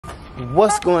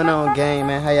What's going on, gang,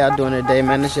 man? How y'all doing today,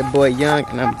 man? It's your boy Young,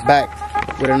 and I'm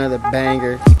back with another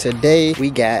banger. Today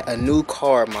we got a new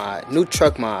car mod, new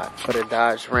truck mod for the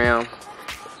Dodge Ram.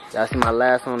 Y'all see my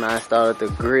last one? I installed the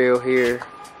grill here.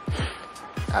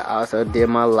 I also did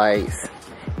my lights,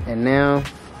 and now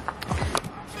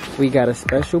we got a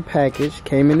special package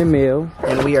came in the mail,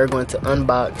 and we are going to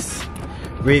unbox,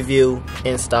 review,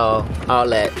 install, all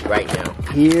that right now.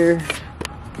 Here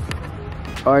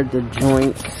are the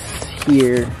joints.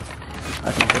 Here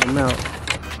I can put them out.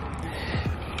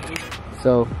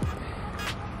 So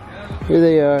here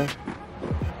they are.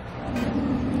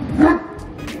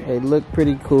 They look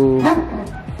pretty cool.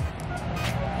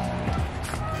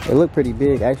 They look pretty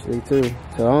big actually too.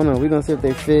 So I don't know, we're gonna see if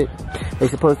they fit. They're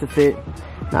supposed to fit.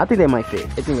 No, I think they might fit.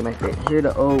 I think they might fit. Here are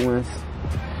the old ones.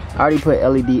 I already put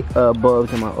LED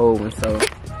bulbs in my old ones, so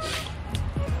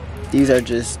these are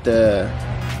just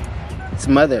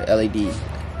some other LED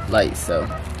lights. So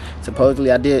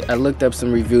supposedly I looked up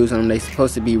some reviews on them. They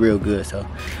supposed to be real good, so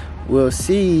we'll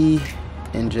see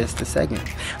in just a second.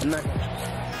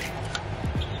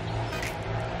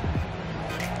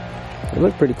 They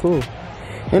look pretty cool,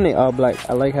 and they all black.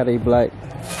 I like how they black.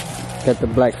 Got the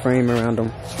black frame around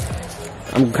them.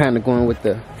 I'm kind of going with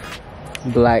the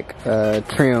black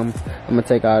trim. I'm gonna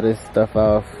take all this stuff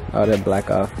off, all that black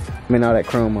off. I mean all that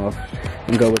chrome off,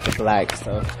 and go with the black.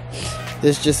 So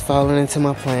this just falling into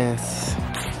my plans.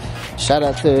 Shout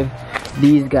out to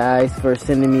these guys for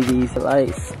sending me these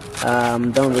lights.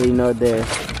 Don't really know their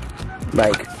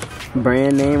like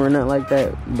brand name or nothing like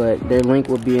that, but their link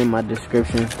will be in my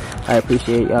description. I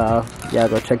appreciate y'all. Y'all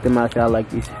go check them out. Y'all like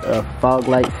these fog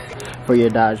lights for your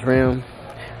Dodge Ram.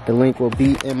 The link will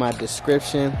be in my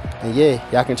description, and yeah,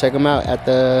 y'all can check them out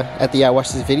after y'all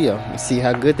watch this video and see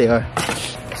how good they are.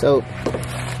 So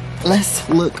let's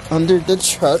look under the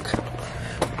truck.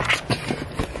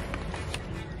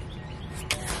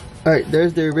 All right,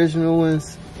 there's the original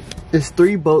ones. There's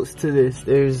 3 bolts to this.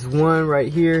 There's one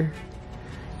right here,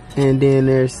 and then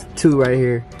there's 2 right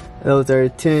here. Those are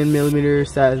 10mm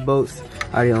size bolts.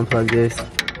 I already unplugged this.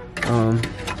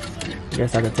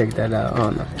 Guess I can take that out. Oh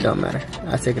no, it don't matter.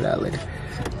 I'll take it out later.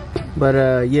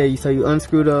 But yeah, so you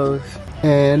unscrew those,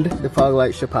 and the fog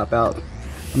light should pop out.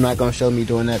 I'm not gonna show me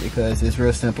doing that because it's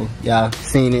real simple. Y'all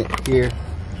seen it here,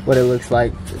 what it looks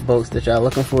like, the bolts that y'all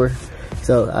looking for.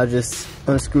 So I'll just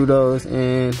unscrew those,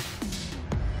 and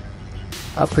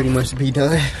I'll pretty much be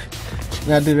done.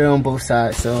 And I do that on both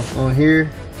sides. So on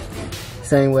here,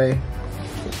 same way,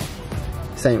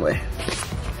 same way.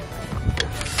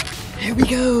 Here we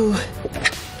go.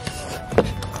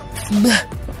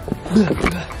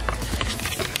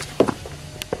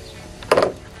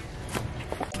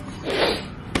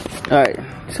 Alright,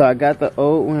 so I got the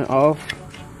old one off.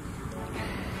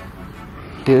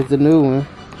 Here's the new one.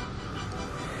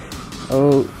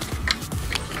 Old.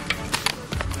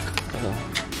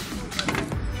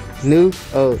 New,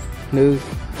 old, new,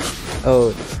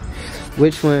 old.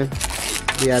 Which one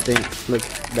do y'all think looks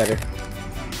better?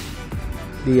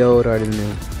 The old or the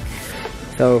new?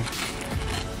 So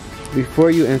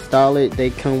before you install it, they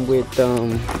come with y'all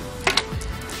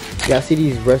see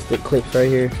these rusted clips right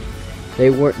here?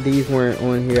 These weren't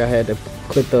on here. I had to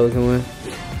clip those on.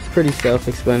 It's pretty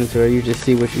self-explanatory. You just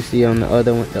see what you see on the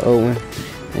other one, the old one.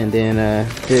 And then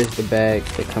here's the bag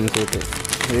that comes with it.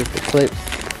 Here's the clips.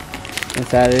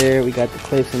 Inside of there we got the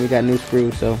clips, and we got new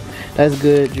screws. So that's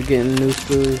good, you're getting new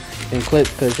screws and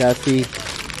clips, because y'all see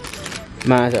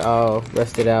mine are all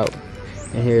rusted out,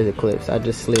 and here are the clips. I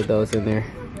just slid those in there,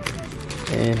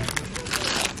 and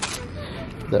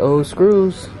the old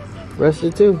screws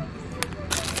rusted too,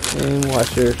 and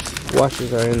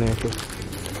washers are in there too.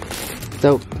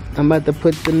 So I'm about to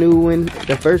put the new one,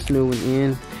 the first new one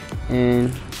in,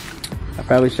 and I'll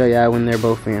probably show y'all when they're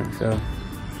both in. So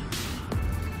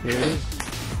here it is.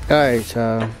 Alright,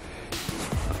 y'all,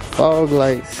 fog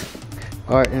lights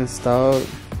are installed,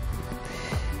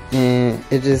 and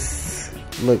it just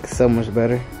looks so much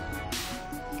better.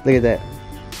 Look at that.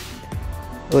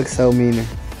 It looks so meaner.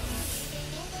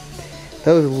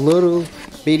 Those little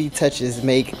bitty touches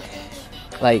make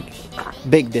like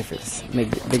big difference.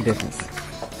 Make big difference.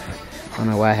 I don't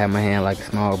know why I have my hand like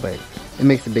small, but it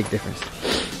makes a big difference.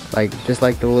 Like just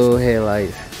like the little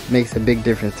headlights makes a big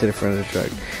difference to the front of the truck.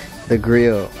 The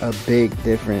grill, a big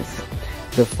difference.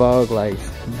 The fog lights,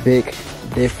 big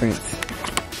difference.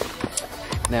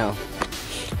 Now,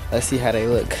 let's see how they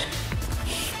look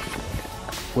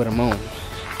with them on.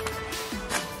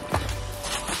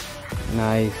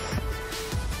 Nice.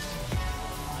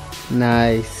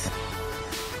 Nice.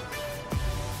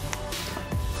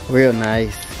 Real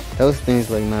nice. Those things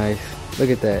look nice. Look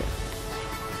at that.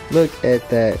 Look at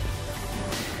that.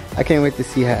 I can't wait to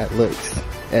see how it looks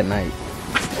at night.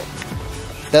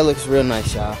 That looks real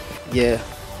nice, y'all. Yeah,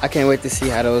 I can't wait to see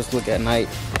how those look at night.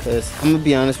 Because I'm gonna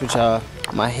be honest with y'all,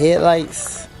 my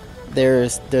headlights, they're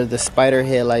the Spider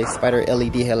headlights, Spider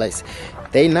LED headlights.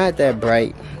 They not that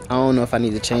bright. I don't know if I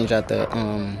need to change out the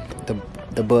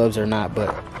bulbs or not,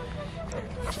 but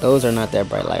those are not that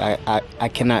bright. Like I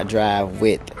cannot drive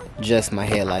with just my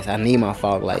headlights. I need my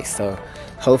fog lights. So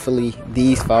hopefully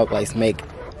these fog lights make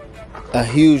a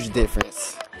huge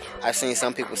difference. I've seen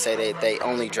some people say they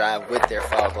only drive with their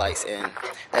fog lights, and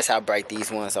that's how bright these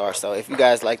ones are. So if you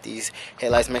guys like these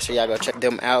headlights, make sure y'all go check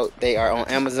them out. They are on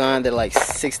Amazon. They're like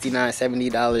 $69,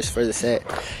 $70 for the set.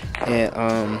 And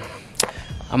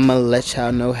I'm gonna let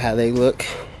y'all know how they look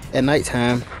at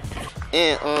nighttime.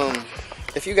 And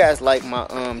if you guys like my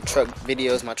truck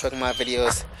videos, my truck mod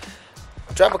videos,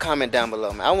 drop a comment down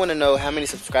below, man. I want to know how many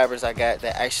subscribers I got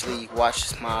that actually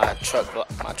watch my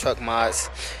truck mods,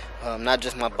 not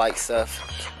just my bike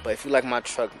stuff. But if you like my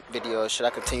truck videos, should I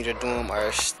continue to do them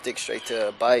or stick straight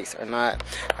to bikes or not?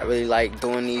 I really like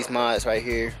doing these mods right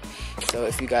here. So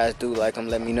if you guys do like them,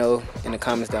 let me know in the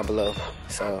comments down below.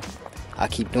 So I'll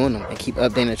keep doing them and keep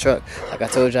updating the truck. Like I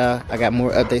told y'all, I got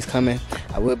more updates coming.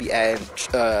 I will be adding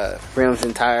rims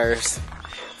and tires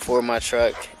for my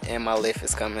truck, and my lift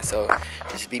is coming, so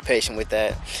just be patient with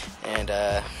that. And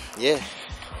yeah,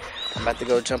 I'm about to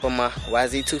go jump on my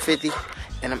YZ250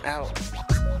 and I'm out.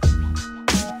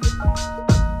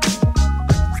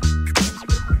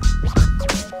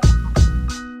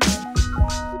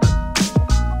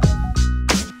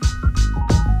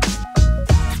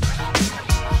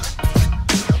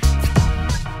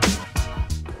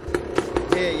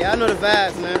 Yeah, y'all know the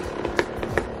vibes, man.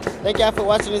 Thank y'all for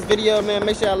watching this video, man.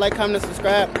 Make sure y'all like, comment, and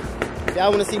subscribe. If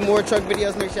y'all want to see more truck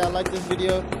videos, make sure y'all like this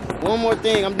video. One more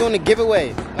thing, I'm doing a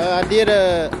giveaway. I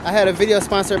had a video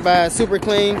sponsored by Super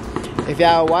Clean. If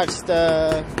y'all watched,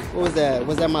 what was that?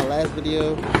 Was that my last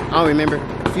video? I don't remember.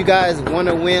 If you guys want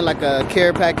to win like a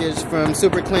care package from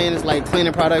Super Clean, it's like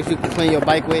cleaning products you can clean your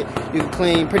bike with. You can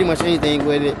clean pretty much anything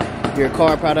with it. Your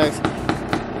car products.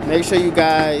 Make sure you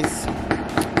guys,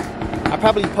 I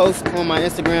probably post on my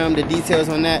Instagram the details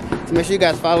on that. So make sure you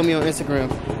guys follow me on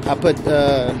Instagram. I put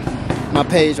my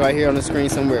page right here on the screen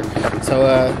somewhere. So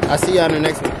I'll see y'all in the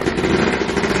next one.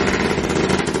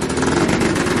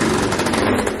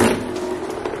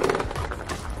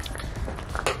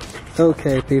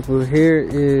 Okay, people, here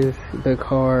is the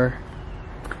car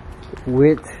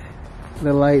with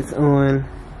the lights on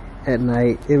at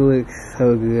night. It looks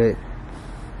so good.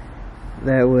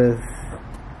 That was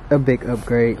a big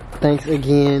upgrade. Thanks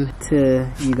again to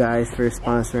you guys for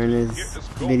sponsoring this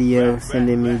video,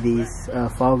 sending me these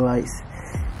fog lights.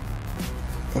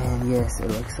 And yes, it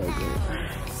looks so good.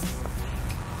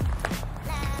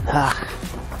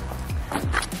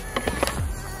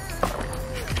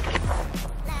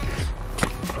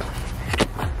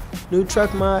 New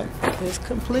truck mod is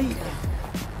complete.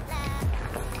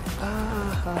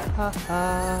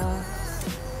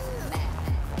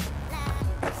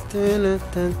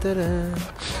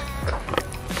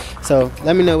 So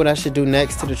let me know what I should do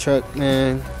next to the truck,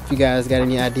 man. If you guys got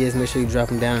any ideas, make sure you drop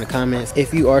them down in the comments.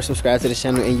 If you are subscribed to the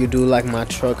channel and you do like my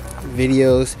truck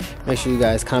videos, make sure you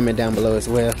guys comment down below as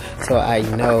well, so I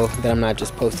know that I'm not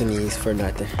just posting these for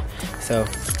nothing. So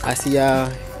I see y'all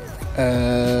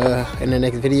in the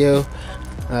next video.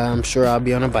 I'm sure I'll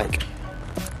be on a bike.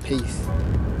 Peace.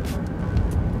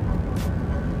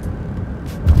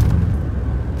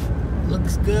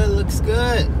 Looks good, looks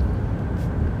good.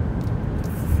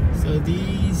 So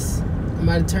these, I'm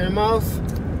about to turn them off.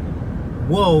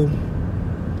 Whoa,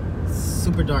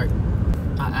 super dark.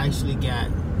 I actually got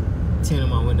 10 on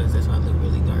my windows, that's why I look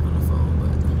really dark on the phone,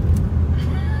 but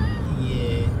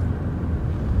yeah,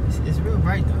 it's real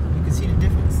bright though. You can see the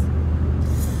difference.